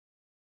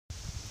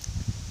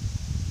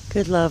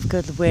Good love,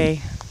 good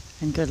way,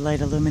 and good light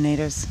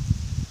illuminators.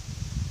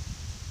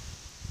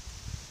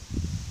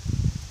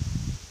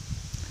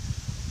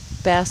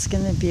 Bask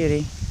in the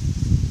beauty.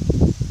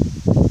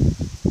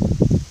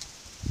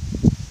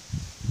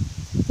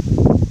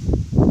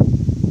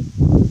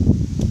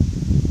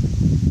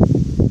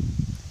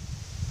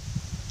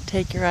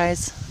 Take your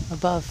eyes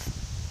above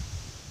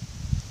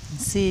and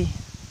see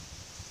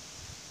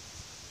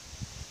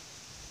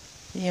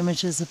the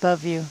images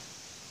above you.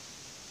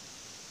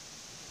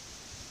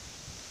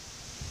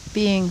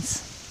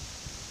 Beings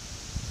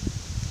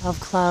of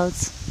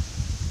clouds,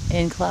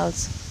 in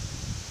clouds,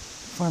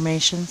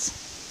 formations,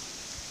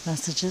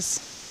 messages.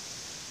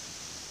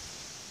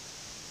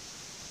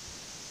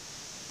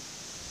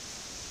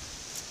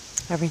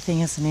 Everything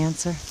is an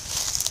answer.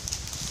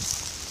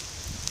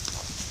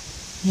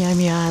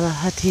 Yamiala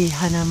hati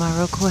hana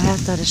maroko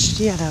hata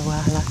rishtiara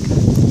wahalaka.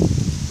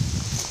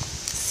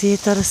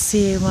 Sitara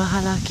si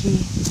wahalaki.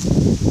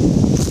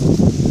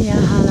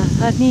 Yahala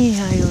hani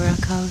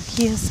hayuraka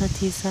kia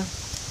satisa.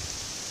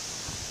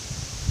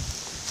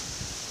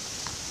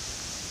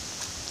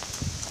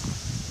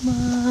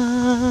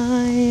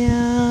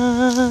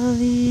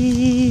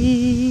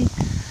 Mayali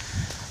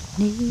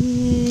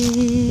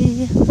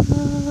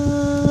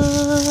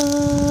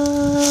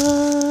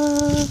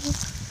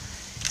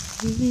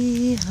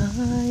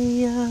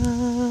Ihaya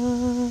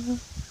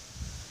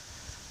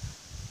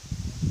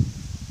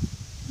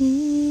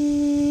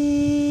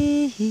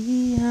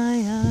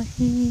Ihaya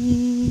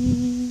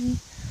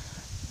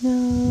No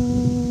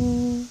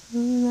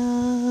la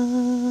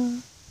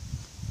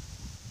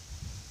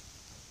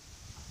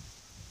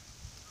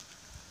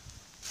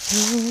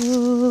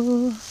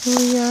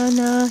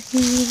Uyana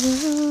Hiluya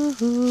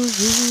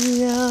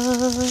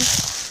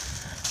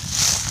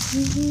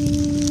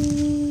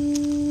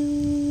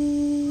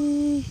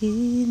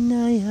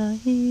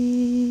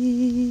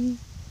Hinayahi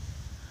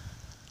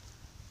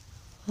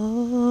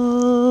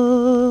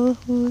Oh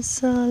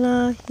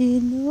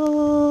Salahino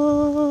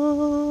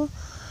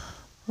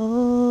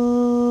Ora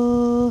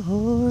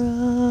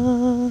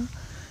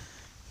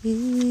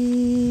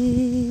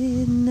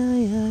Hinayahi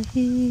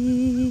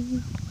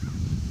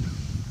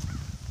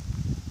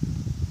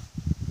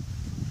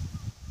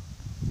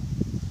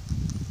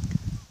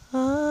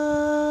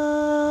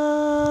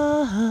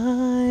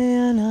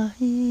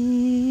Ayanahi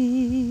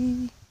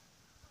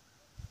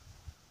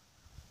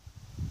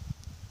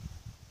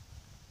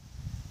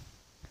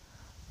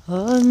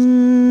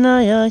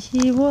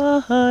Anayahi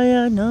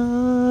Wahayana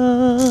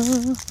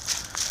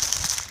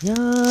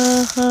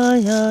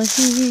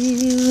Yahayahi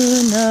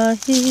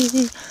Unahi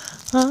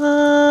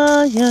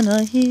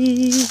Ayanahi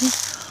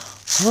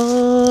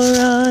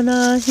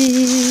Oranahi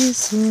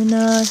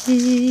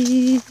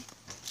Sunahi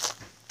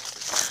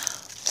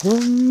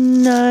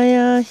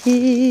Unayahi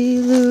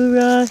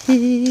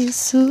Lurahi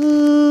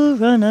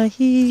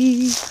Suranahi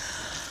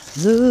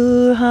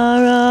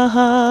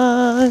Lurharaha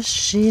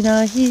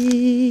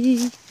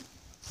Shinahi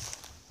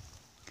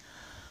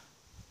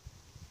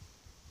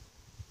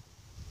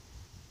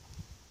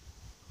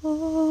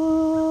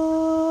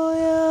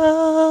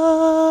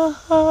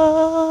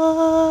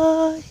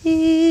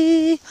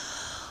Oyahi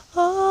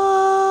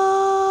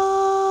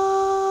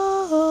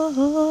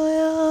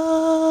Oya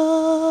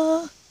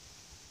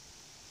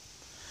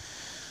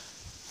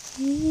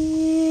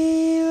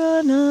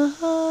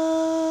Iranaha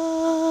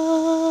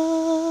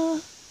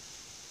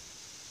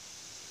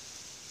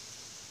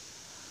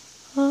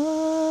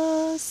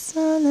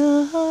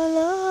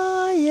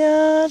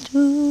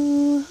Asanahalayatu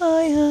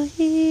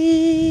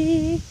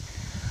Hayahi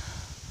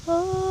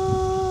Oruha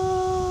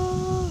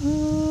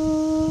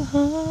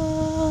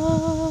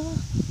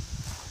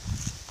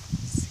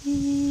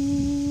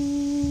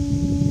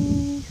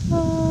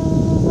Siha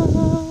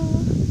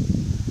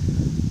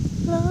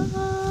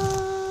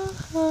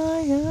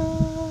Lahaya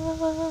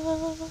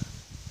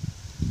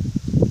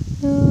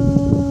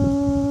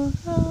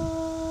Nura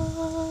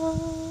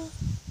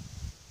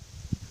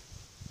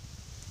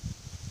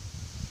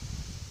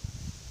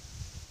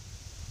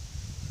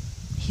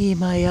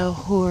Himaya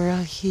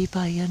Hora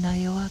Hibaya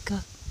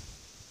Nayawaka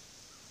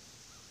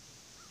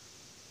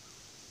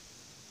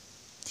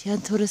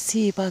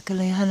Tianturasi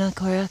Bakalehana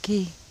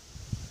Koraki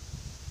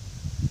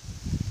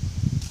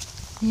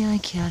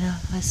Nyakiana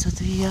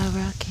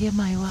Asotuyara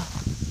Kiamaiwa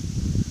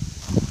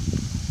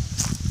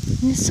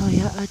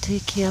Nisoya Ate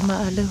Kiama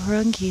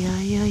Alurangia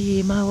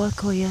Yayimawa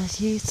Koya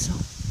Yiso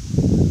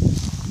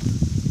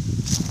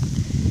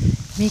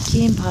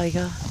Mikim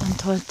Paya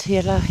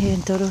Antotira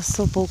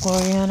Hindoroso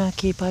Bogoriana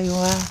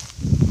Kipayua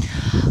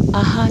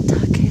Ahata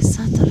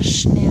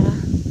Kesatrashnia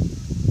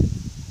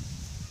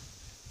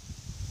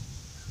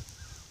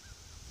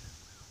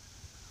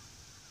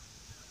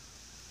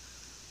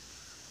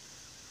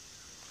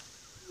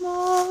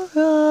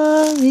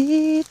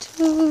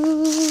Moralitu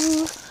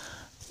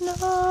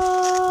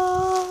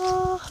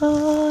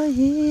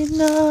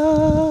Nahina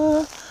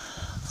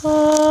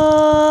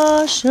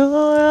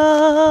Ashora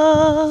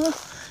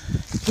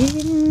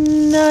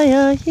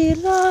Inaya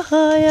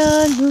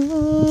Hilahaya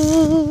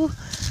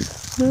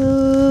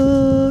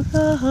Nura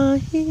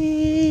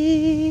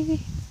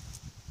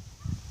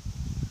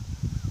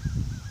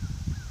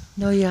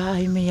Noia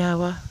ai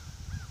meawa.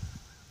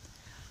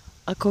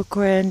 Ako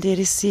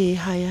korandiri si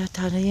haya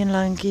tanayan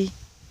langi.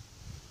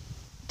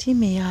 Ti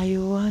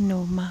meayu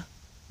anoma.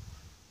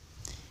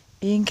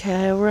 In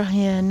kaura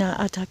hiena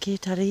ataki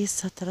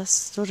tarisa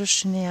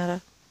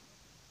trastorshniara.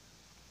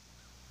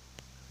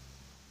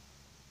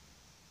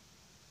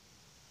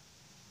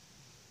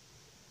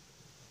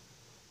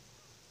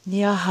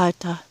 Nia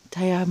hata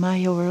taya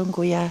mayo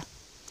runguya.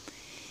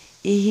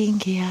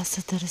 Ihingia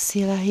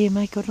satarasila hi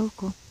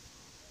maikoruku.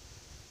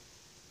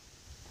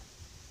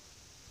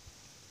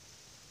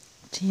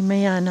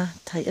 Timayana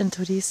tai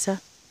anturisa.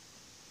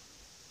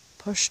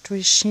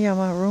 Poshtui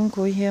shiama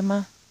rungu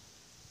hema.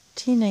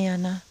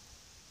 Tinayana.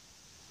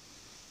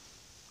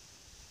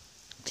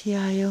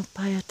 Tiayo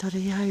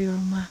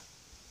payatariyayurma.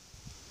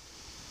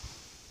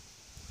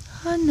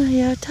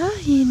 Anaya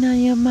tahina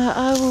yama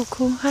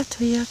awuku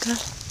hatuyaka.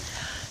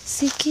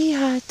 Siki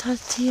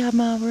hatatia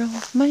maro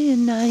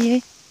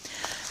mayanaye.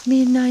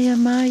 Minaya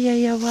maya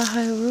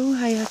yawaharu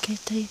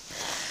hayakete.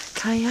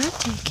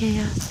 Kayate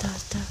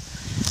kayatata.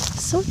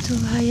 Sotu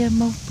haya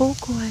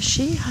maboku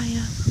hashi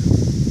haya.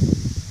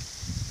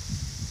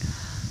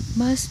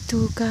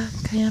 Mastuka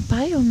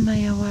kayapayo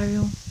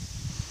mayawaru.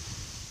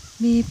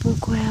 Mi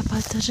buku ya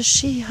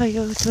patarashi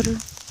hayo turu.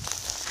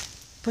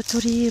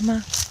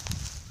 Paturima.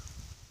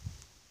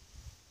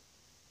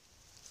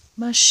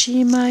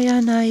 Mashima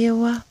ya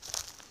nayewa.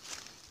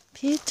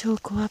 Pito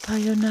kwa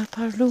payo na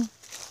parlu.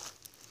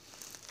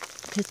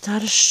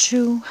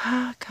 Pitarshu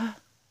haka.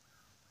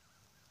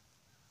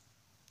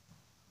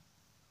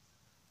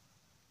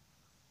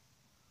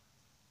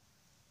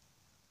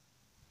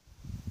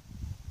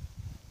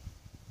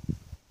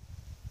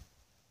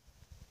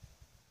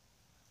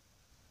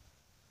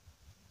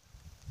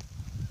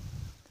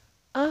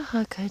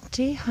 Aha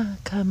katiha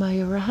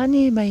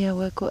kamayurahani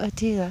mayawako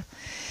atira.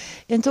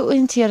 Into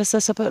intiara sa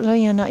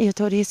sapaloyana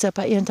iatorisa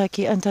pa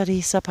iantaki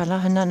antarisa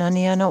palahana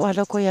naniana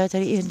wala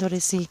koyatari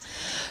indorisi.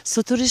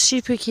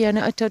 Suturishi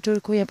pikiana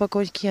atatur koya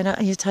pakokiana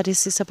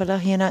iatarisi sa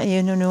palahina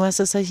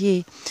ianunuasa sa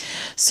hi.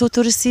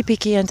 Suturisi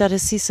piki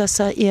antarisi sa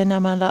iana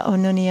mala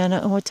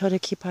ononiana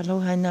otoriki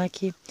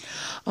palohanaki.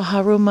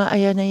 Oharuma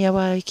ayana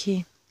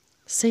yawaki.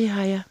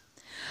 Sehaya.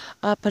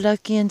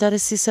 Apalaki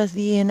antarisi sa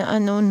iana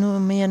anunu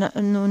miana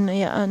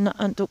anunia ana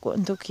antuko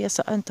antukia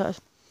sa anta.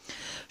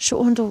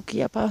 Shuondo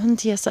kia pa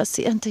huntia sa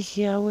si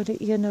antihia wale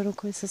iana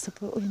roko sa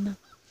sapo uina.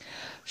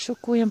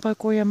 Shukuya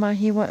pakoya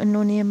mahiwa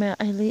anonia me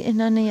ali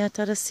inani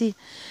atarasi.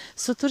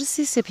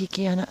 Suturisi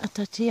sepikiana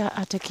atatia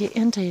ataki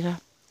entera.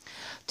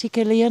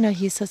 Tikeliana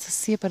hisa sa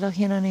sipala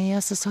hinani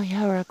yasa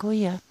soyara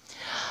koya.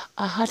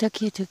 Ahata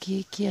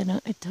kituki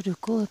kiana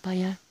itaruko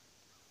paya.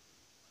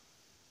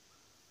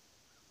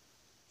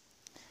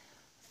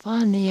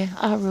 Fani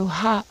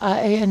aruha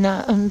a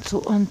eana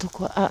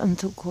antuko a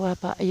antuko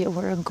apa e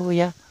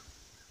warangoya.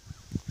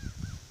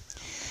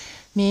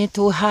 Mi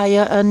tu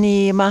haya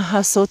ani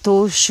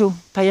mahasoto shu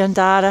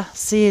payandara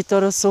si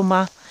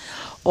torosuma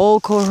o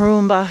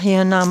korumba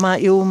hiana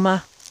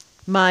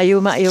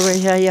mayuma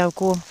ireha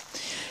yako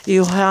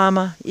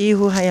iuhama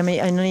ihu hayami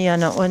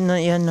aniana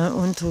oniana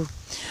untu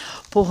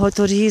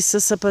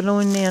pohotorisa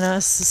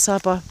sapaloniana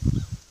sapa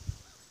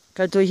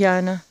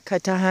katoyana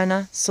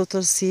katahana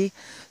sotosi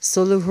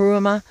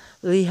soluhuruma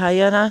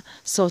lihayana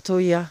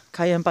sotoya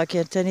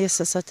kayambaketani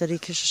sasatari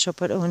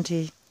kishapar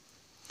unti.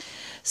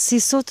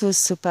 Si soto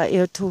supa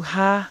tu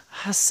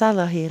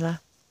hasala hila.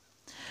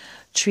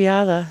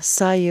 Triala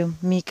sayu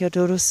mika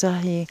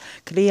dorusahi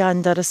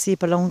kriandara si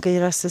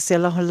palongira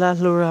sasela hula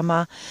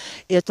lurama.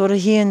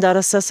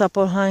 Etorhiendara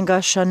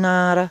sasapohanga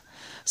shanara.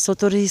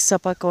 Sotori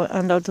sapako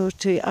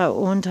andaduti a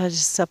unta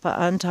sapa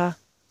anta.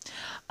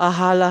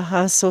 Ahala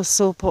haso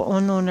sopo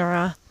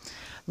onunara.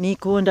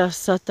 Mikunda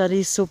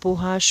satari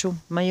supuhashu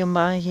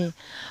mayumahi.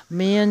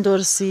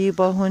 Miendor si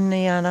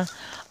bahuniana.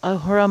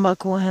 Ahurama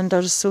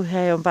kuhandar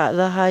suhe ba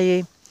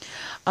lahaye.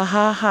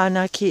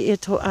 Ahahana ki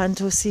ito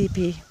anto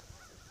sipi.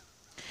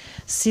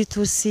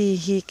 Situ si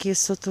hiki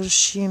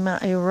soturshima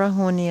ay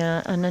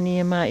rahunia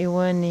ananiyama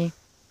iwani.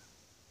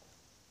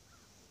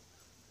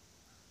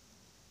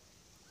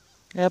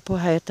 Apo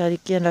haya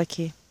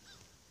tarikianaki.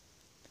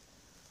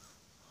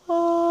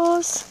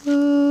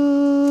 Osuma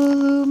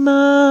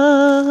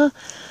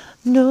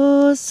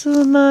no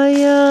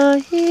sumaya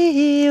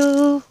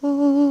hiyo.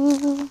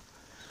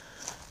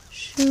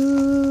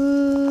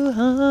 Shuhaya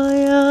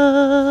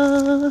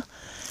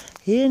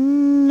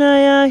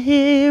Hinaya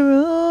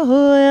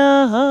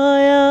Hiruya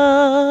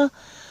Haya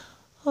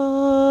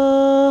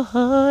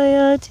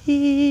Hayati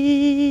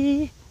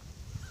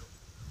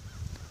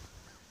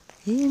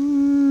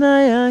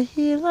Hinaya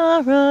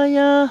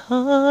Hilaraya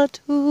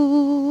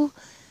Hatu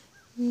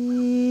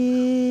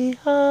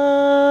Iha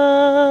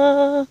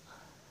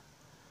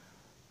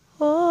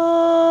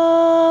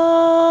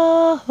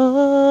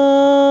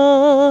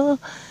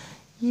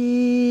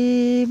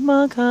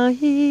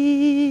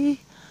Makahi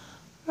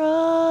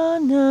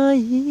Ranai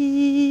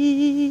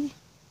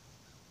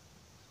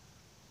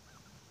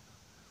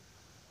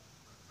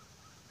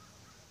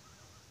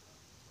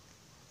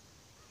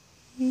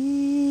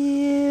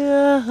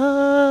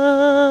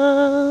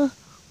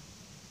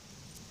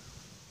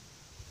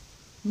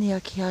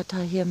ki a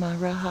tahi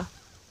maraha.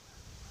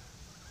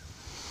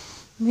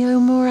 Me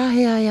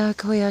umurahi aya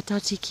koe a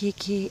tati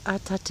ki a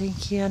tati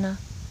ki ana.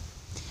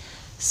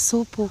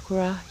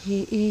 Sopukura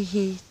he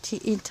ihi ti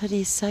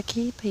intari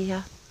saki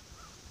pia.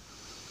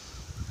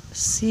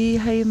 Si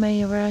hei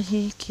mai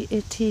rahi ki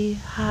iti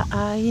ha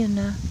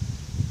aina.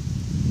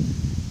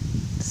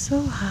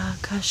 So ha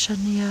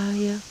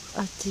kashaniaya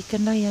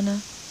atikanayana.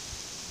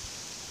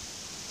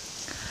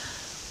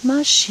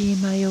 Mashi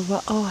mai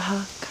wa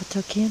oha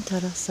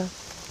katokintarasa.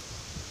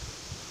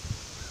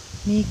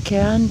 Mi ke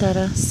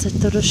andara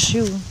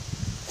seturushu.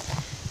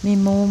 Mi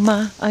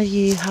moma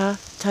ayiha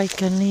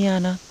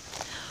taikaniana.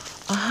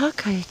 Aha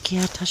kai ki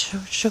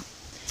atashoshu.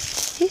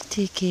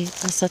 Hiti ki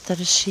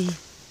asatarashi.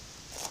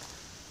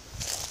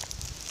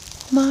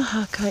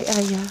 Maha kai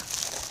aya.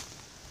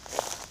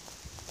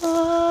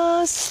 Asinaha.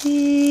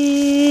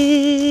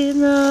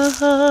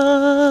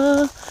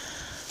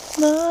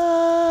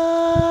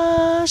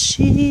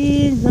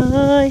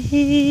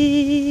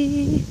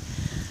 Mashinahi.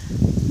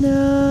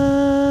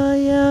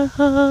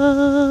 Nayaha.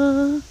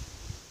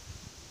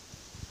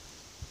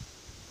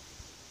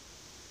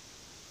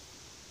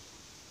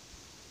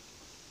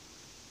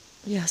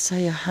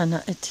 Yasaya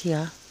hana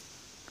etia.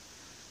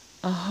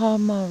 Aha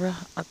mara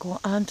ako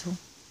antu.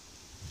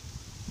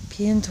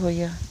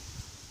 Pientoya.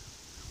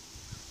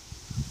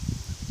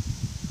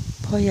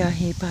 Poya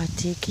hi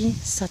patiki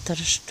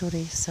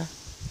satarshturisa.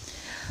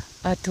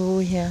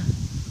 Atoya.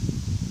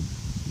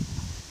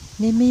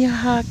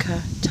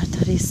 Nimiyahaka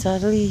tatarisa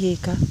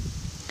lihika.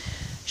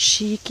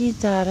 Shiki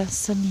dara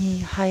sani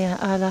haya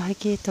ala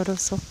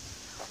haketoroso.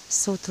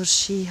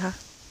 Soturshiha.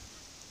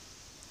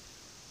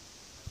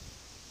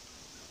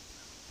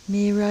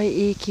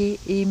 Mirai iki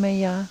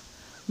imaya.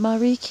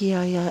 Mariki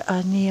aya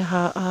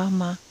aniha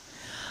ama.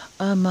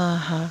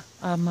 Amaha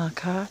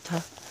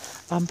amakata.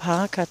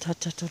 Ampakata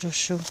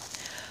tatoroshu.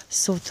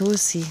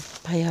 Sotusi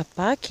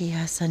payapaki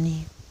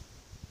hasani.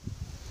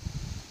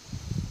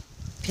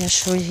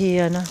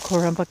 Piashohiana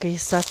korambaki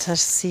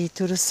satasi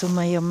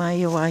turusumaya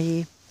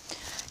mayawai.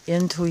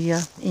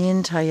 Intuya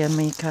intaya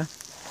mika.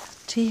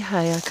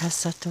 Tihaya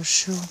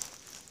kasatoshu.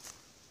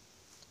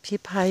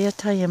 Pipaya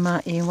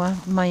tayama ewa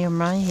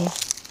mayamahi.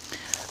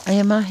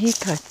 Ayamahi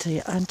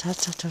kati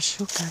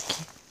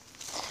antatoshukaki.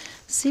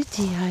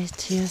 Siti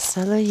haitia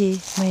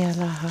salahi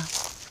mayalaha.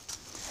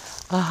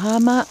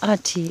 Ahama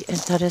ati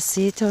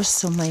entarasito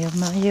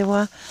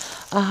sumayamayewa.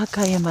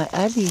 Ahakayama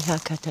ali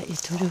hakata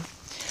ituru.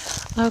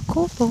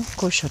 Akupo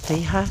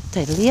koshoteha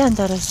te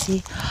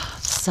liandarasi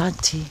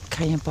santi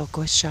kayampo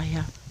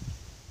koshaya.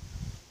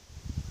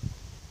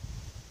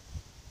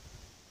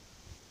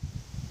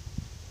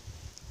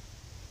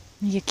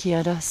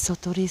 Yikiara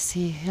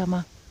sotorisi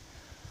yama.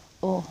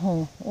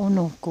 Oho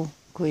onoko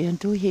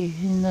kuyantuhi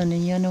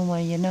hinani yano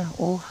mayana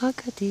o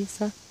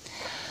hakatisa.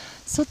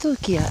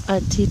 Sotokia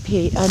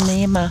atipe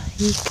anema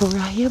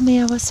hikuraya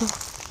meawaso.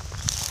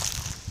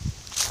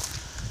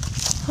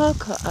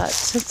 Haka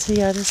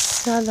atsatiara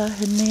sala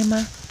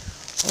hanema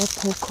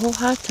opoko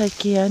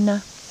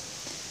hatakiana.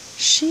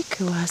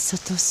 Shiku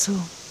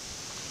asatosu.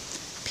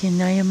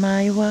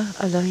 Pinayamaiwa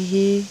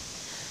alahi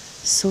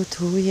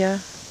sotuya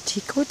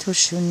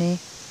tikotoshune.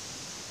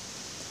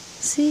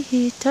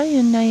 Sihi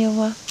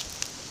tayanayawa.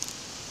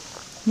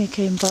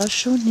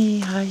 Mikembasho ni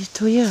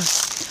haitoya.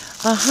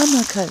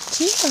 Ahamaka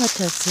ti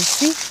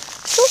atatsisi.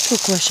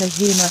 Sotukwa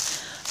shahima.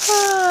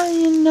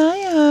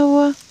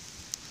 Inayawa.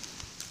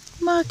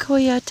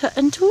 Makoyata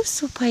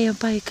antusu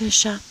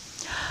payabaikasha.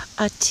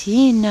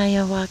 Ati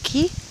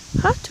nayawaki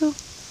hatu.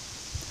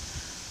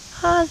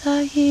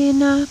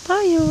 Halahina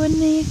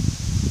payuani.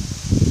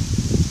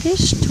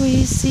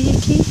 Pishtuisi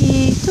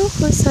kihi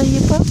tuko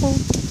sayipaho.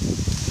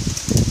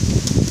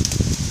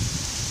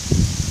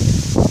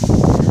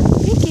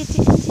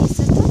 Pikiti iti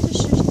satatu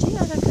shushti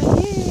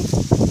arakaye.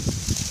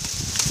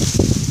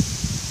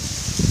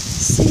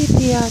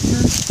 Sipiata.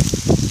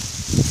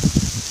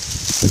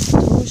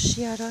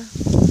 Toshiara.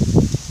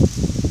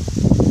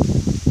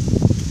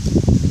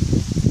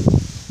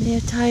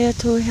 Miataya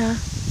toya.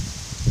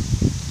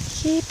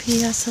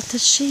 Kipia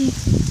satashi.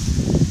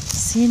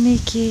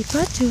 Siniki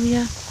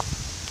patuya.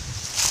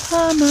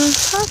 Hama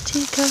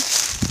hatika.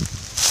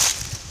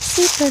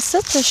 Sita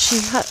satashi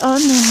hat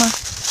onuma.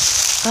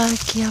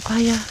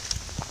 Akiapaya.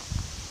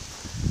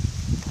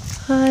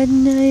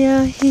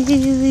 Anaya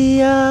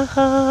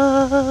hiliyaha.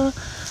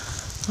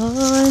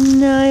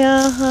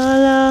 Anaya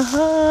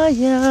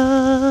halahaya.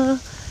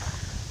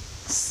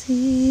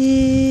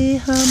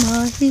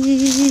 Sihamahi.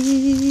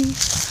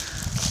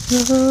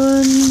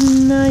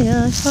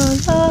 Anaya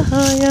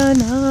halahaya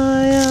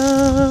naya.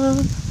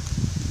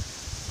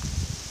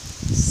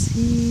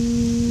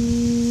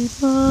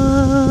 Sima.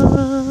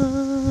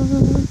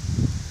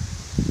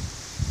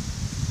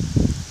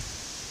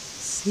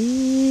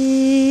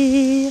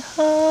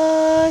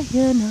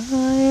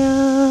 Sihayanaya.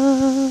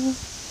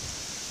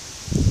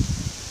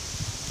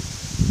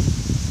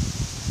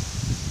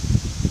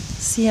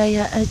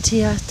 Siaya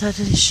atia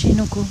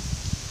tarishinuku.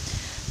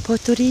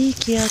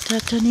 Poturiki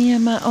atatania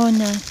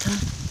maonata.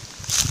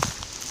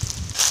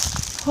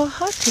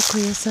 Hohati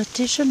kuya sa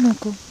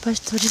tishanuku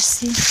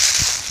pastorisi.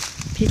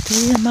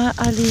 Pituya ma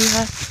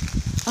aliha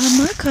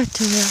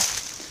amakatuya.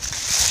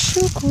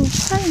 Shuku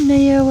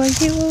hainaya wa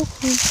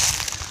hiwoku.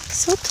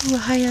 Sotu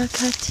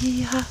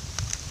hayakatiha.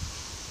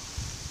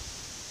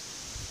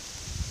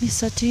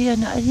 Misatuya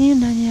na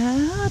alina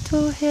ya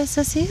to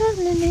hesasiha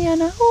nini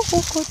na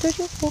huko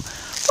teripo.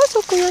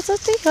 Otokuya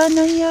satiha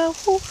na ya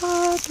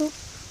huhato.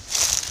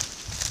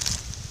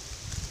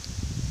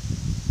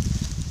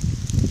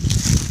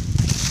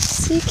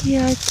 Siki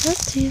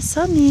atati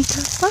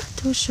sanika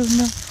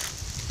patushuna.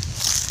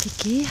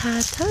 Siki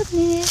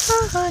hatani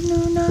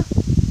hahanuna.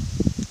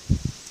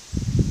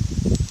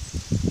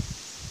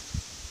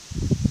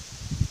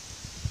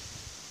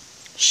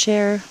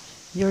 Share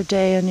your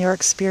day and your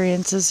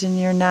experiences and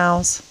your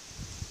nows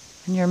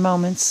and your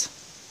moments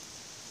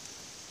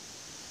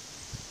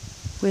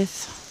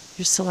with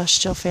your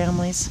celestial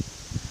families,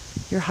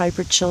 your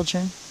hybrid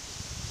children.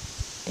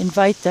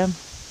 Invite them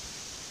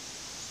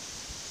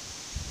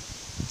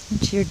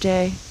into your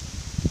day.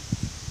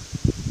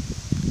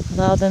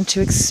 Allow them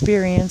to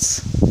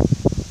experience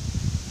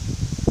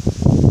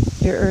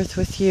your earth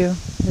with you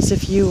as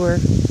if you were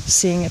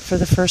seeing it for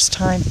the first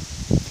time.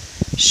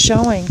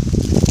 Showing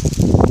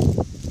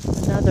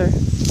another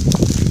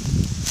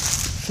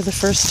for the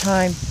first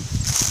time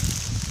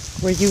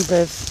where you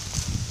live.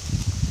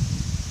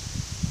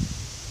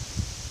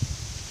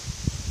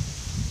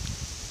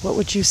 What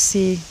would you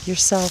see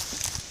yourself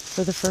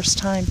for the first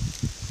time?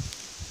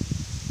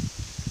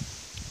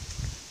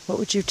 What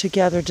would you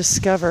together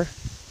discover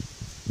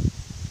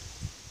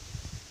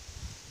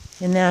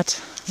in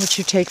that which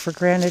you take for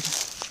granted?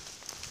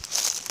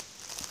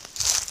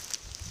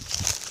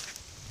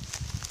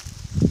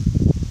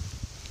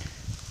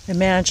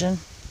 Imagine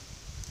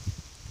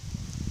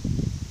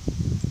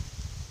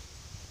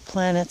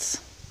planets,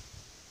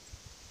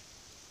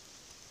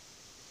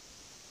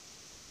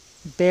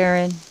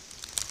 barren,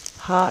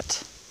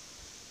 hot,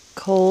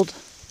 cold,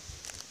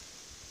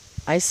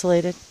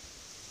 isolated,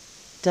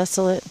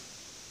 desolate.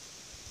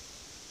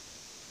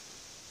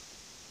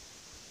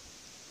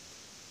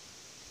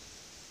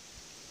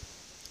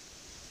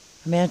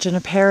 Imagine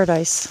a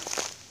paradise.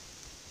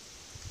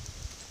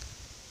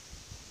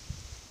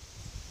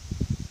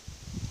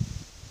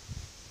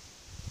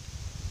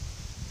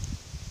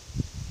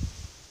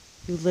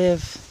 You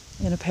live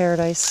in a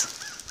paradise.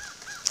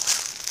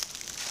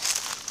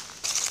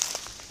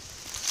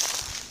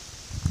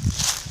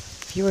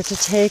 If you were to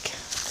take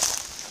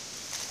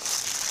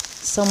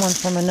someone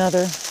from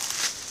another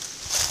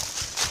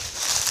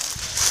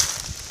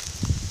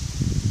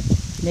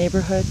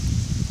neighborhood,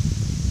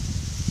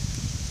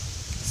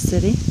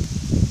 city,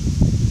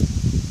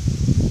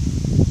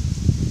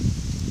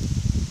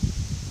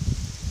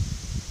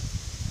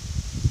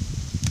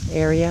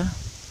 area,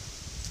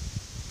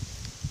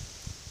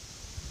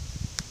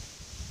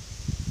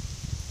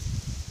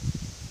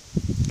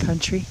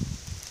 country,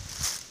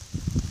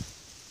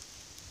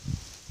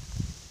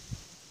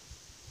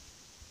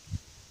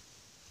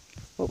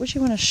 what would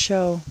you want to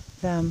show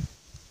them?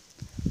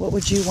 What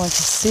would you want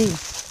to see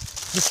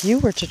if you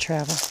were to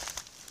travel?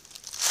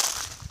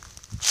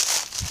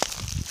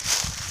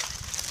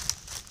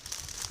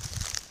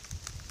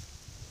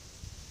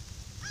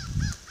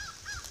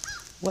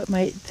 What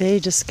might they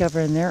discover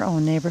in their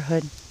own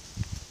neighborhood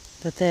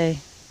that they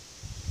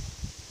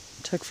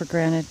took for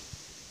granted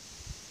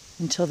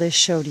until they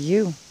showed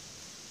you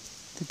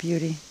the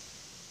beauty?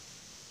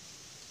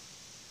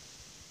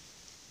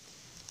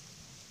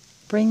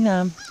 Bring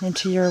them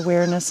into your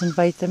awareness,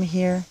 invite them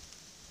here.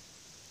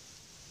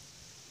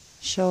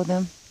 Show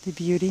them the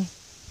beauty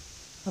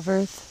of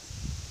Earth.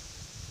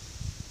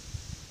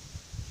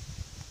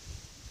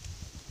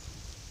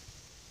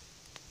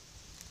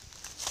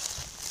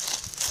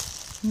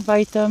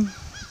 Invite them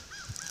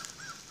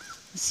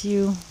as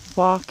you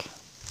walk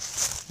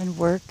and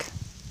work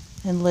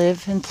and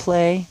live and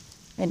play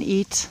and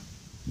eat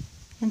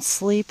and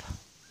sleep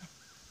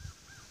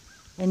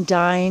and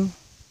dine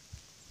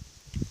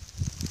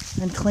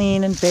and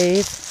clean and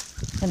bathe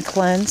and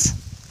cleanse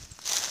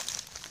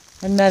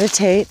and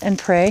meditate and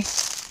pray.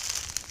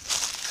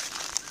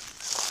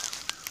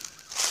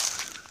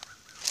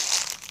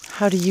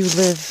 How do you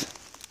live?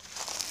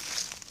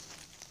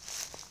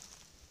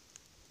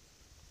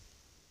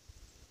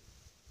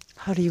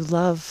 How do you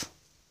love?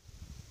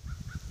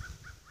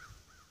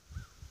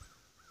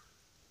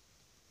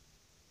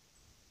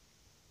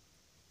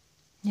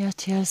 They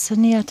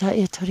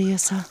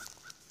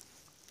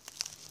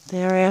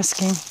are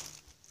asking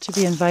to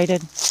be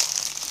invited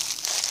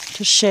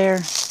to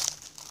share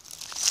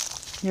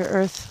your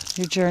earth,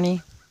 your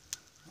journey,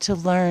 to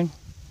learn,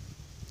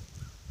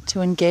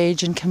 to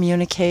engage and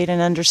communicate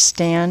and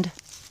understand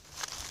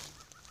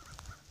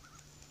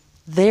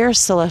their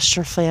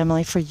celestial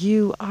family, for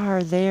you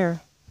are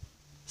their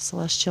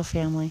celestial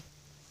family.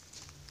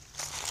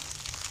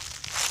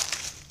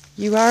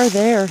 You are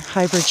their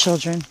hybrid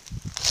children.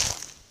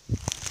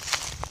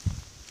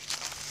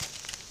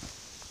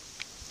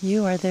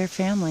 You are their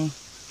family.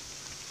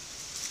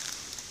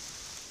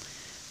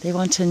 They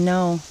want to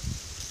know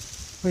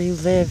where you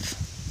live,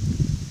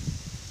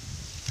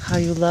 how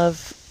you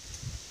love,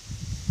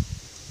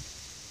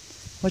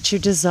 what you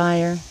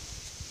desire,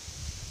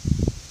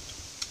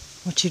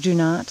 what you do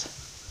not,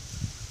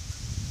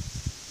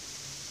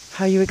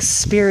 how you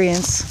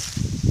experience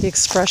the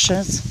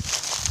expressions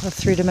of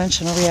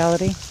three-dimensional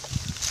reality.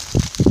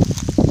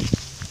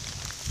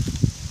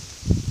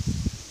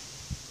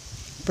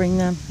 Bring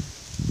them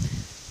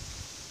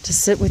to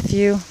sit with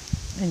you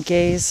and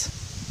gaze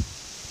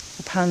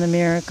upon the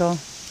miracle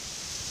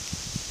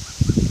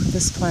of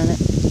this planet,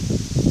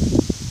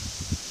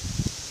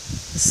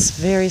 this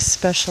very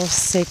special,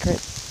 sacred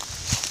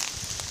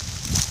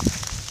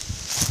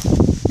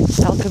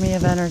alchemy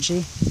of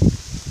energy.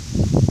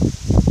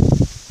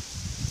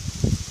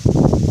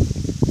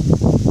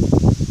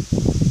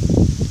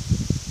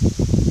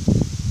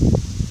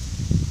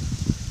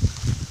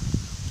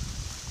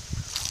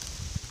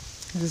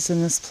 It is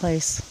in this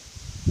place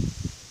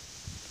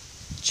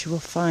that you will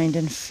find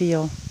and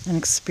feel and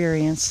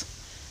experience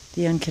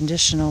the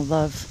unconditional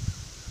love,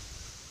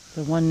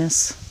 the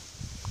oneness,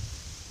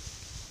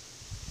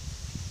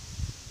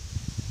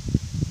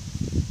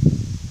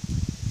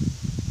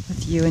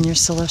 with you and your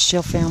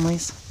celestial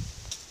families,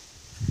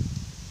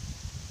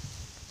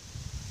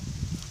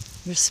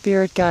 your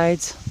spirit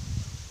guides,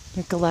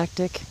 your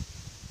galactic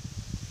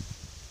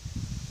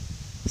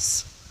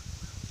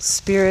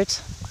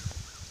spirit,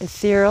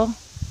 ethereal,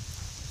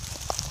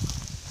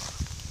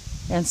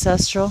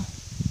 ancestral,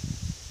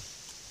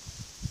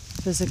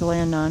 physical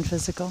and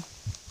non-physical.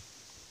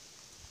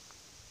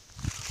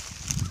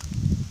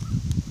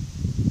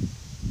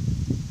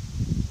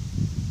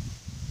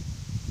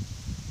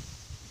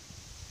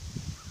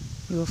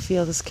 You will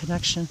feel this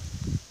connection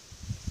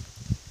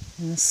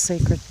in this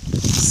sacred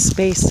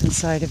space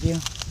inside of you.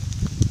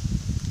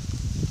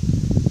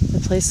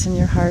 The place in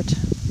your heart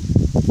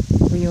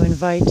where you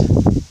invite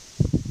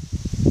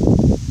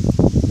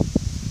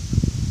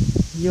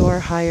your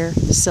higher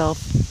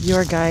self,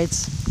 your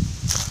guides,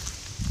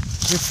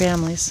 your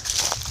families.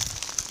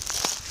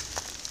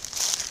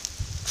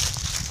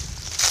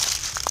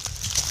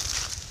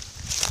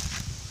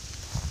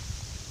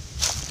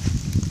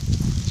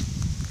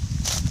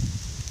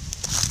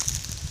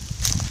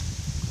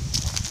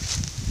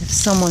 If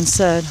someone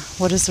said,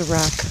 what is a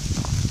rock?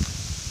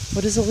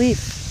 What is a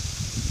leaf?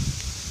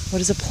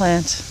 What is a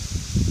plant?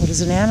 What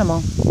is an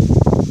animal?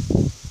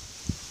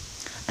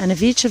 And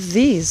if each of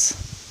these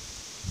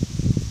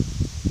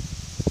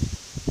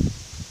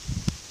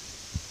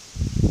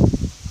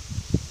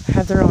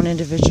have their own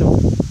individual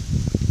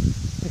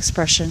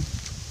expression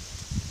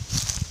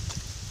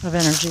of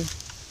energy,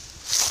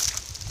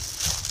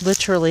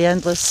 literally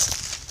endless,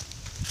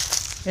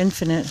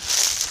 infinite,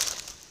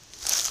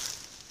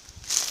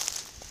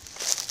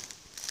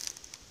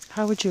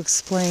 how would you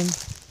explain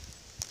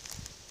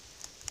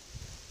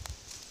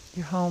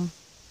your home?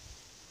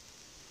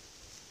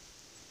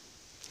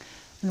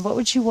 And what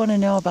would you want to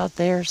know about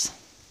theirs?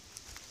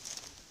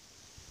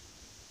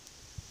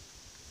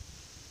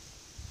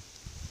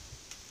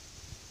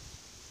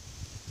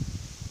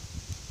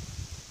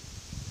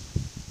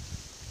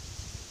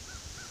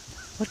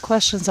 What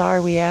questions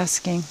are we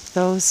asking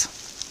those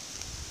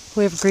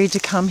who have agreed to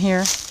come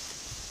here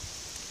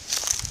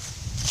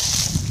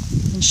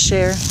and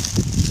share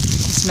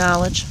this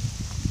knowledge?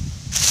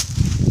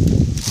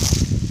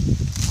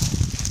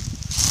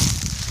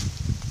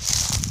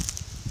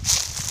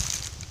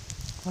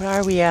 What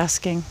are we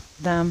asking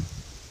them?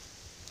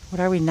 What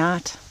are we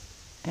not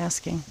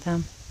asking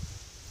them?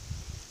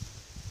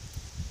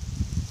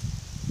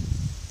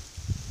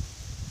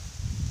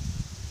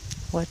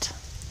 What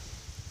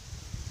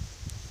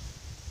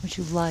would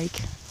you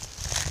like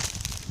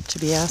to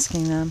be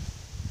asking them?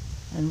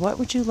 And what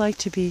would you like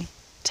to be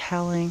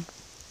telling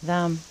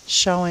them,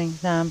 showing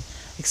them,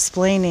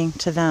 explaining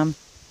to them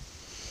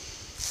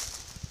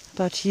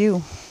about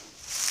you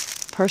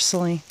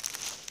personally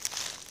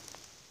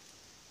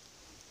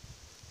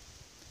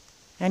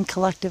and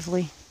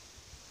collectively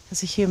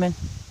as a human?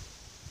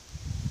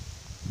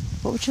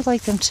 What would you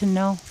like them to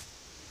know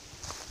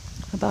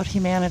about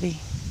humanity?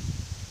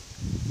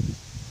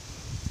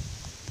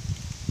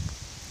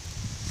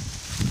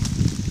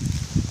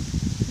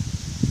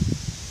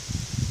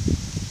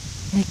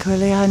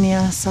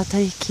 Nikoleania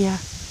sataikia,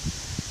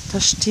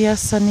 tashtia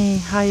sani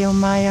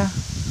hayomaya,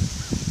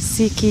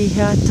 siki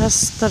ha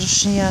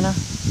tastarshiana,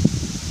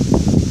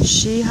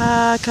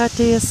 shiha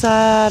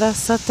katiasara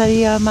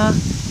satayama,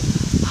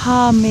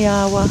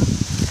 hamiawa,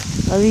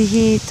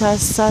 alihita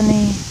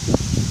sani.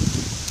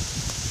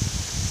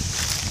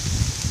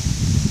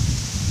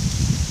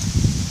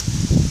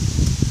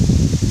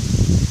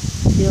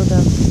 Feel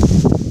them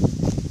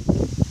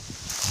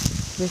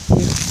with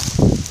you.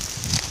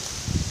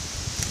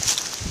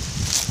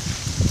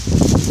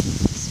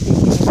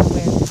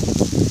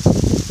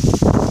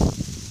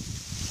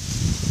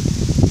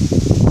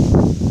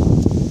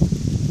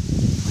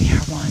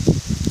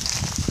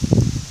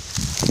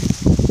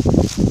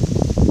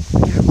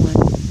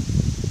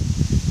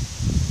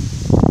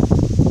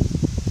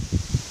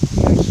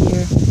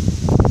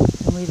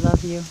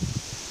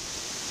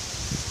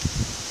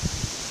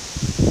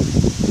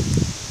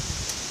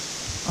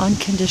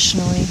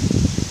 unconditionally.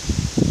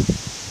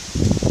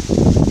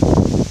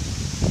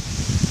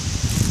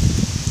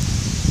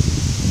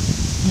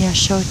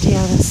 Nyashoti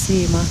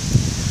arasima,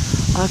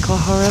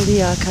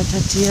 akahoralia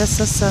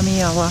katatiasa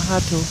samia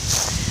wahatu,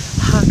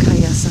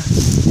 hakayasa.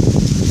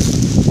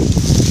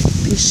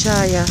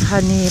 Pishaya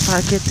hani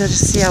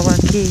paketersia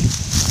waki,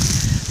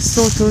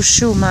 soto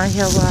shuma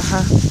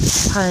yawaha,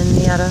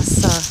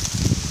 haniarasa.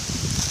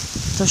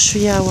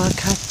 Toshuya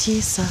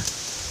wakatisa,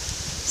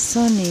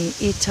 soni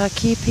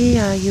itakipi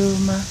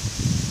ayuma.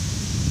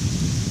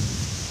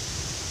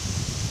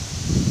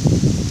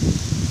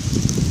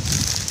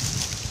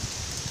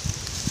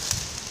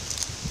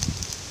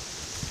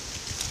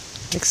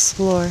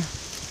 Explore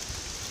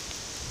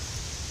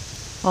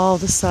all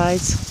the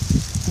sides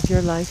of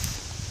your life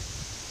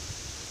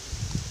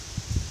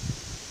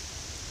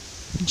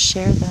and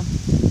share them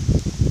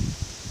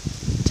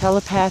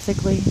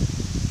telepathically,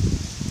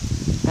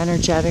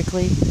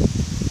 energetically,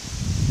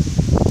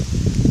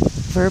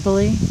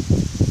 verbally,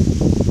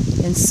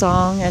 in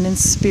song and in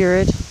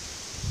spirit,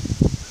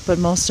 but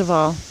most of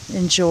all,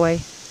 in joy.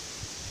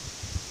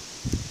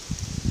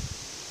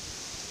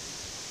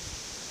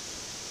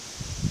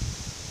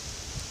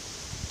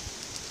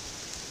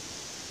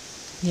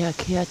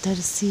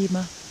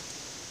 Yakiatarsima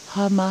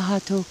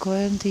hamahato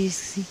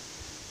koendisi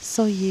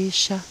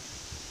soyisha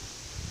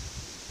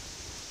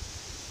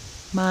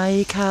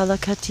mai kala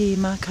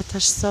katima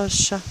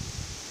katashsosha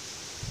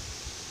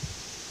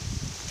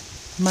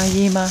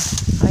mayima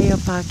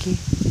ayapaki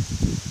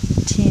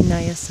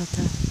tina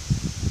yasata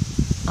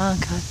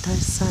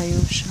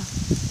ankatarsayosha.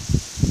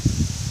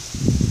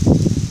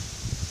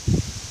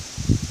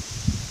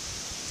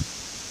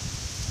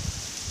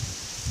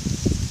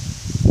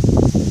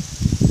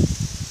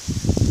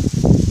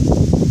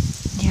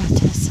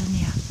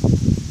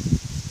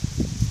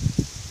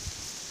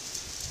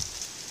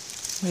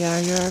 We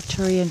are your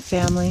Arcturian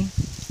family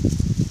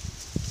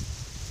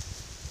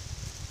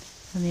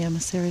and the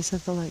emissaries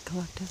of the Light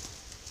Collective.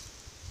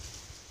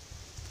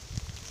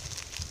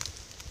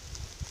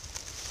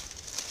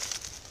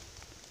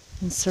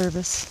 In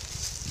service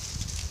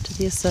to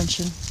the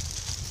ascension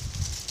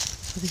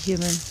of the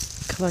human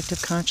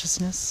collective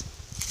consciousness,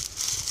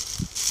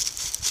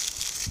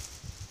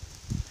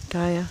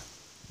 Gaia,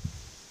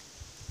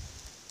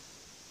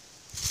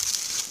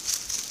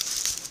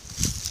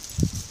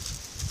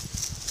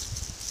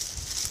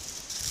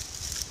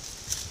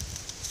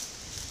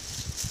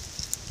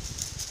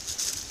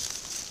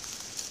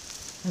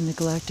 and the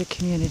galactic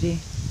community.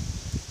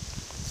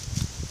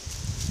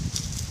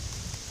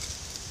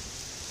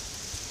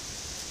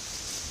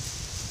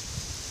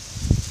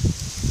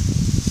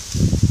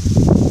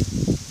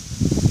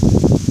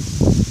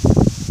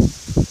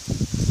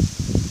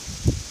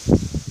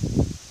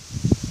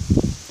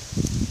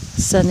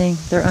 Sending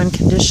their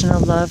unconditional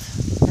love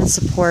and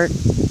support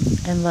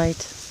and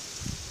light.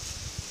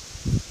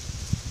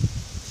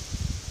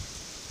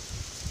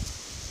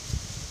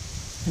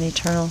 And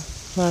eternal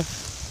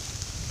love.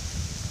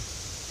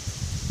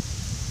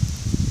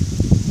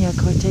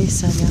 Yakote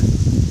Sanya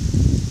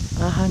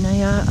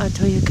Ahanaya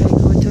Atoyukai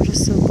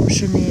Kotorusu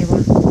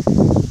Bushunewa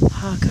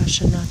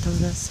Hakashanato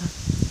Rasa.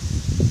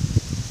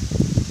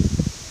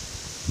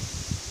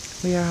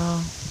 We are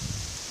all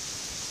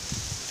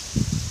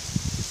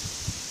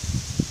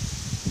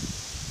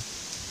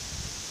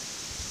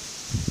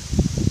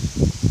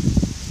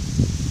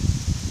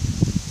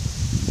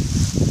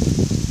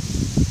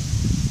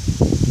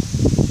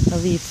a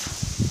leaf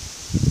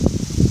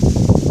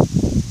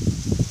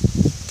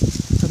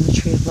from the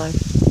tree of life.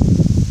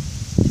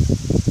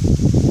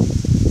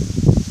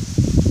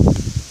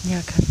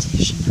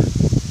 Nyakatishana.